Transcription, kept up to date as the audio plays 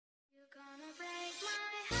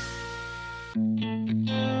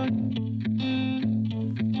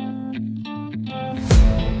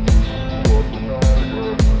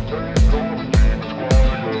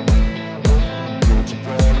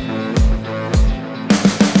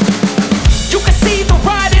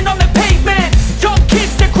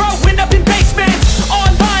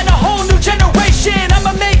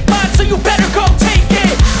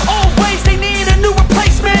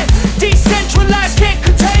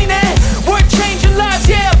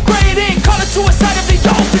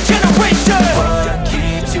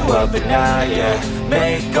At night, yeah.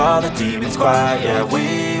 Make all the demons quiet, yeah.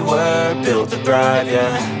 We were built to thrive,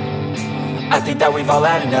 yeah. I think that we've all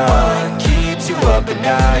had enough. What keeps you up at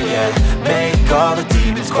night, yeah. Make all the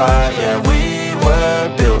demons quiet, yeah. We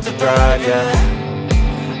were built to thrive, yeah.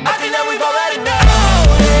 I think that we've all had enough.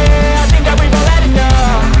 Oh, yeah, I think that we've all had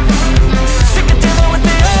enough. Sick of dealing with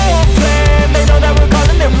the old plan. They know that we're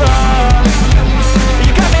calling it wrong.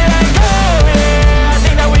 You got me like, oh yeah, I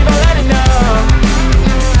think that we've all had enough.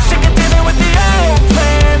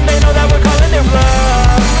 They know that we're calling it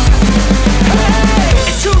love.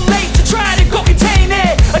 Hey, it's too late to try to go contain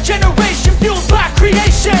it. A generation fueled by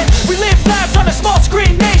creation. We live lives on a small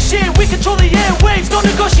screen nation. We control the airwaves, no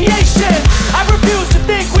negotiation. I refuse to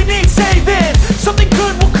think we need saving. Something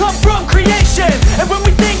good will come from creation. And when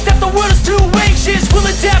we think that the world is too anxious, we'll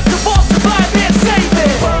adapt, evolve, survive and save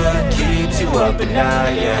it. What keeps you up at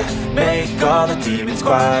night, yeah. Make all the demons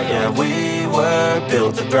quiet, yeah. We were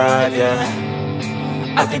built to thrive, yeah.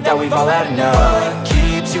 I think that we've all had enough. What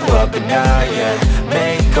keeps you up at night, yeah.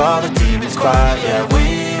 Make all the demons quiet, yeah.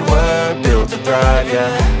 We were built to thrive,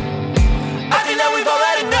 yeah. I think that we've all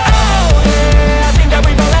had enough. Oh, yeah, I think that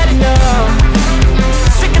we've all had enough.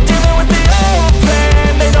 Sick of dealing with the old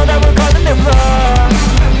plan. They know that we're calling it wrong.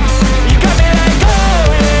 You got me like,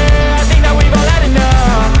 oh yeah, I think that we've all had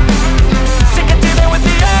enough. Sick of dealing with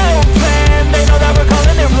the old plan. They know that we're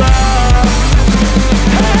calling it wrong.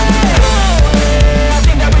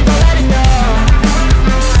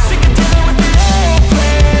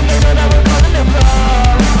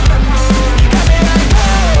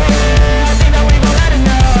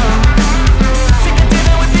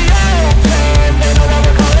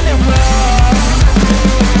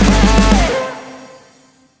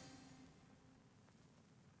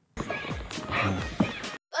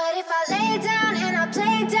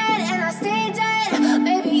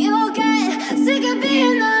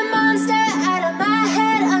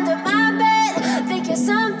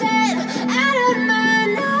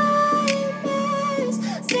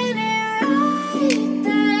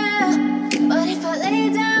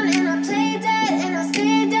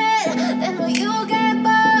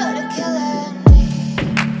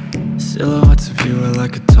 Silhouettes of you are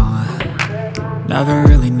like a taunt. Never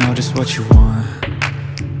really know just what you want.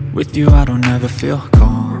 With you I don't ever feel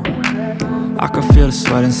calm. I can feel the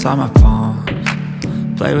sweat inside my palms.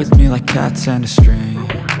 Play with me like cats and a string.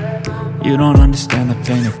 You don't understand the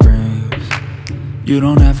pain it brings. You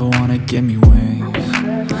don't ever wanna give me wings.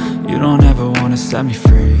 You don't ever wanna set me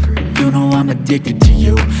free. You know I'm addicted to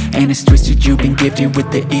you, and it's twisted, you've been gifted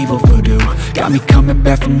with the evil voodoo. Got me coming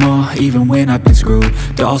back for more, even when I've been screwed.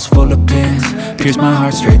 Dolls full of pins, pierce my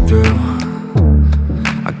heart straight through.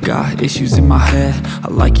 I got issues in my head, I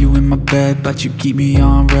like you in my bed, but you keep me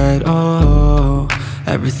on red. Oh,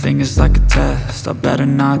 everything is like a test, I better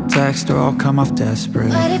not text or I'll come off desperate.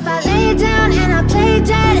 But if I lay down and I play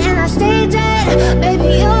dead and I stay dead,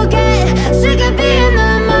 baby you'll get sick of being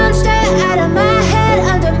the monster out of my head,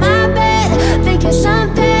 under my bed, thinking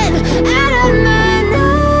something out of my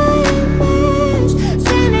nightmares,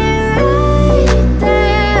 standing right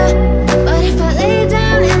there. But if I lay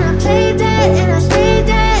down and I play dead and I stay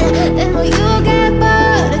dead, then will you get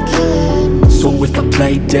bored of killing me? So if I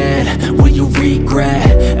play dead, will you regret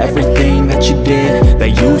everything that you did, that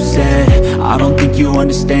you said? I don't think you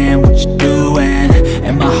understand what you're doing,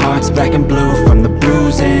 and my heart's black and blue from the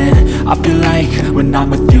bruising. I feel like when I'm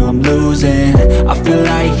with you I'm losing. I feel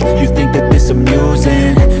like you think that this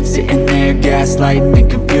amusing, sitting there gaslighting and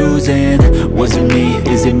confusing. Was it me?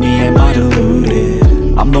 Is it me? Am I deluded?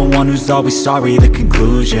 I'm the one who's always sorry, the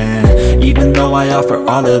conclusion, even though I offer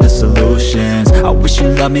all of the solutions. I wish you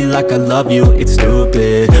loved me like I love you, it's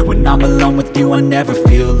stupid. When I'm alone with you I never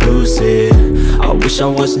feel lucid. I wish I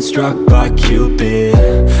wasn't struck by Cupid.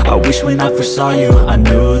 I wish when I first saw you I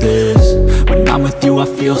knew this. When I'm with you I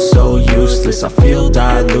feel so useless, I feel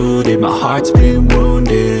diluted, my heart's been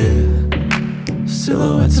wounded.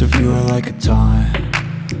 Silhouettes of you are like a taunt.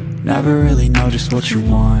 Never really know just what you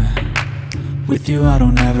want. With you I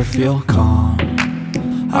don't ever feel calm.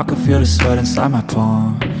 I can feel the sweat inside my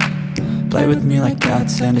palms. Play with me like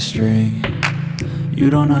cats and a string. You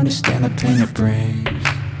don't understand the pain it brings.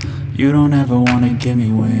 You don't ever wanna give me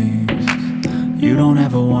wings. You don't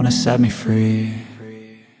ever wanna set me free.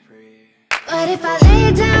 But if I lay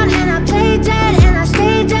down and I play dead and I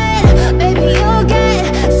stay dead, baby, you'll get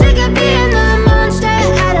sick of being the monster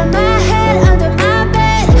out of my head, under my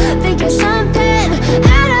bed, thinking something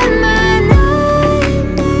out of my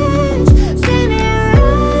nightmares. See me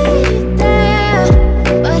right there.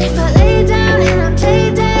 But if I lay down and I play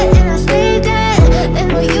dead and I stay dead, then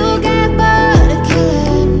will you get bored of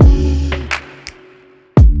killing me?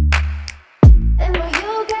 Then will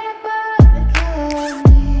you get bored of killing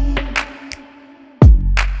me?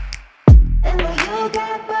 And will you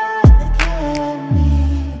get bored of killing me?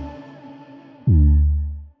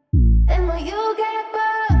 And will you get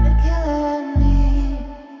bored of killing me?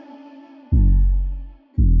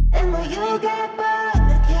 And will you get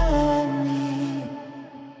bored of killing me?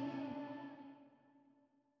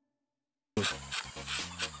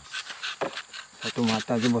 Satu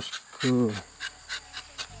mata aja bosku.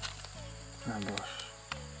 Nah bos,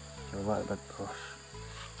 coba lihat bos.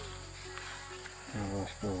 Nah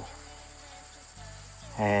bosku.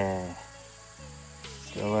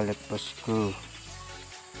 Coba lihat bosku.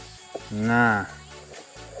 Nah,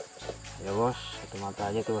 ya bos, satu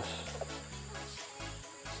mata aja tuh bos.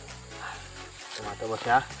 Satu mata bos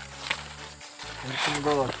ya. Ini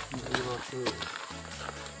bos, ini bos tuh.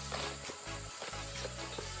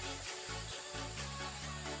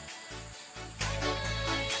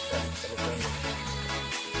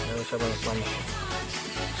 Ayo coba banyak.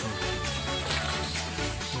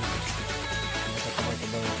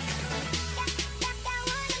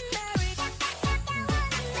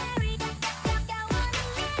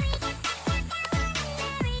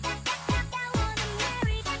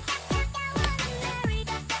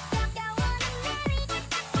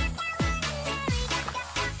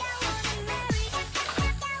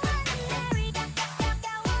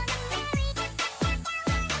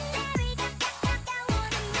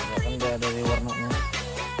 Dari warnanya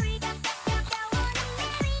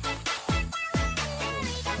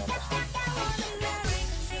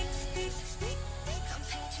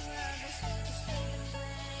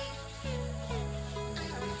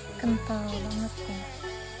kental banget ya.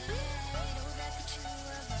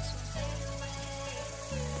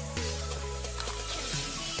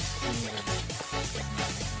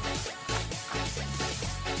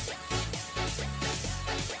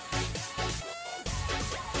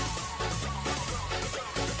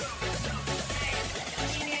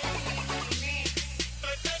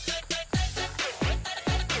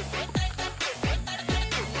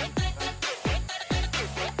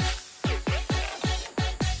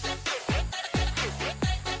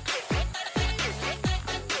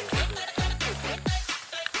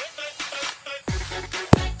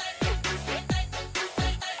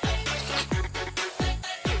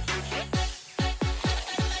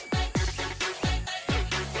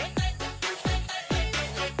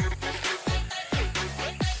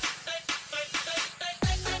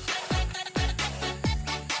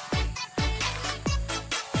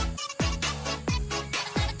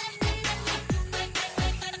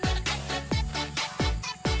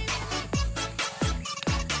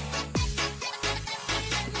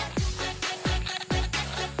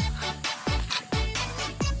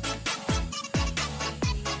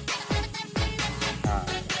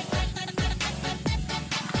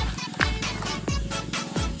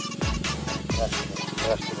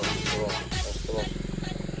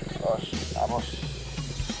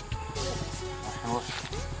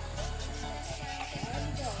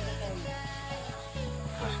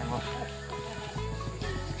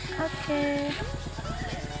 Oke.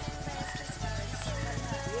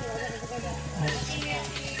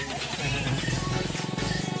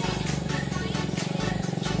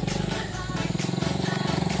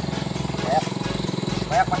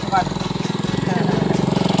 banyak pasukan.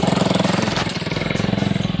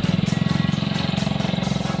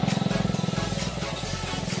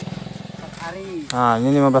 Nah,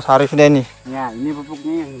 ini 15 hari sudah ini. Ya, ini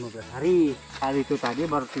pupuknya yang 15 hari. Hari itu tadi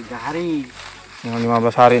baru 3 hari. Yang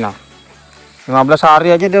 15 hari nah. 15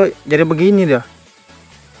 hari aja dia jadi begini dia.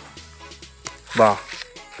 Bah.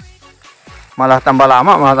 Malah tambah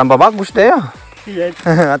lama, malah tambah bagus deh ya. Iya.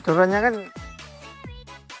 Aturannya kan